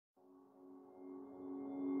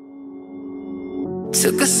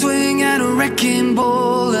Took a swing at a wrecking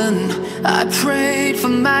ball and I prayed for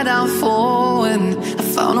my downfall, and I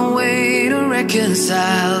found a way to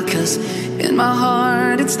reconcile, 'cause in my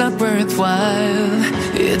heart it's not worthwhile.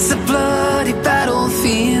 It's a bloody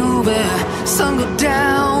battlefield where some go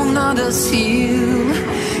down, others heal.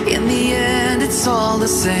 In the end it's all the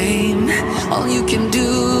same. All you can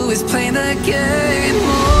do is play the game.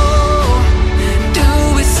 Oh, do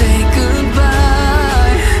we say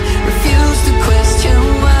goodbye? Refuse to question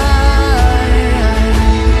why.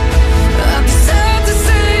 I'd be sad to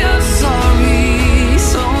say I'm sorry,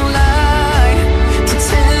 so lie.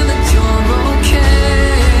 Pretend that you're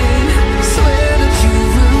okay. Swear that you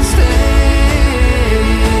will stay.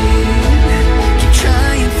 Keep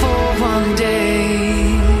trying for one day.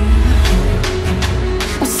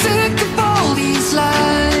 I'm sick of all these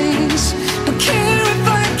lies. Don't care if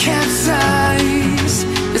I capsize.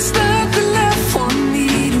 There's nothing left for me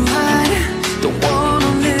to hide. Don't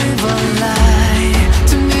wanna live a lie.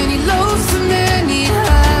 Too many lows, too many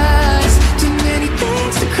highs. Too many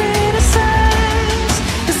things to criticize.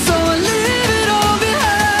 And so I leave it all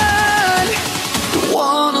behind. Don't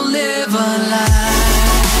wanna live a lie.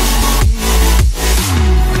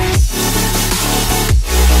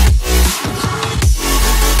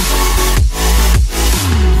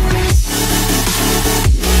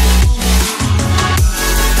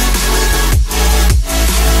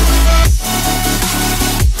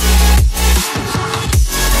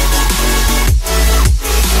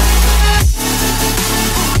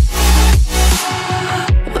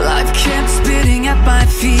 Life kept spitting at my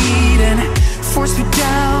feet and forced me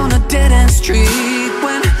down a dead-end street,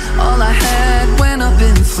 when all I had went up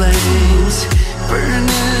in flames,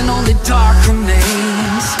 burning only dark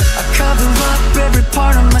remains. I cover up every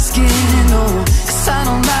part of my skin, oh, 'cause I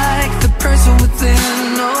don't like the person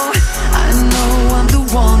within. Oh, I know I'm the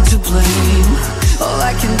one to blame. All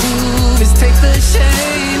I can do is take the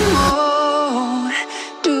shame. Oh,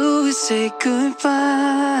 do we say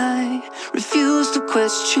goodbye? Refuse to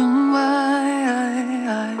question why.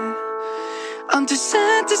 I'm too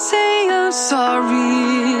sad to say I'm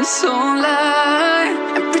sorry, so lie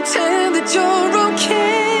and pretend that you're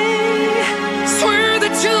okay. Swear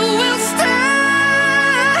that you will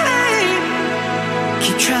stay.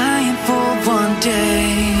 Keep trying for one day.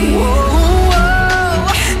 Whoa,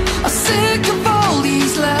 I'm sick of all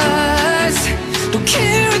these lies. Don't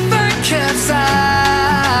care if I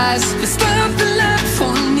capsize. There's nothing left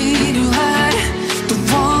for me to hide. Don't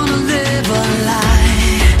wanna live a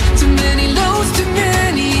lie. Too many lows, too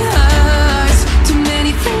many highs. Too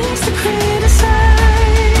many things to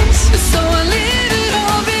criticize. So I leave it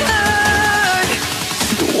all behind.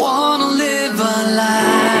 Don't wanna live a lie.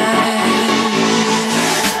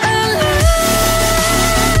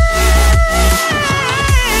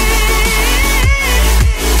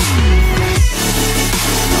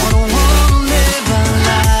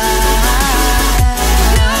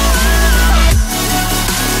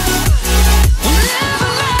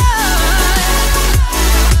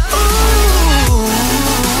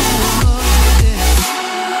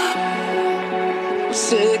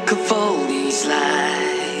 Sick of all these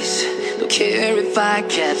lies. Don't care if I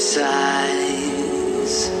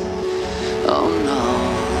capsize. Oh no.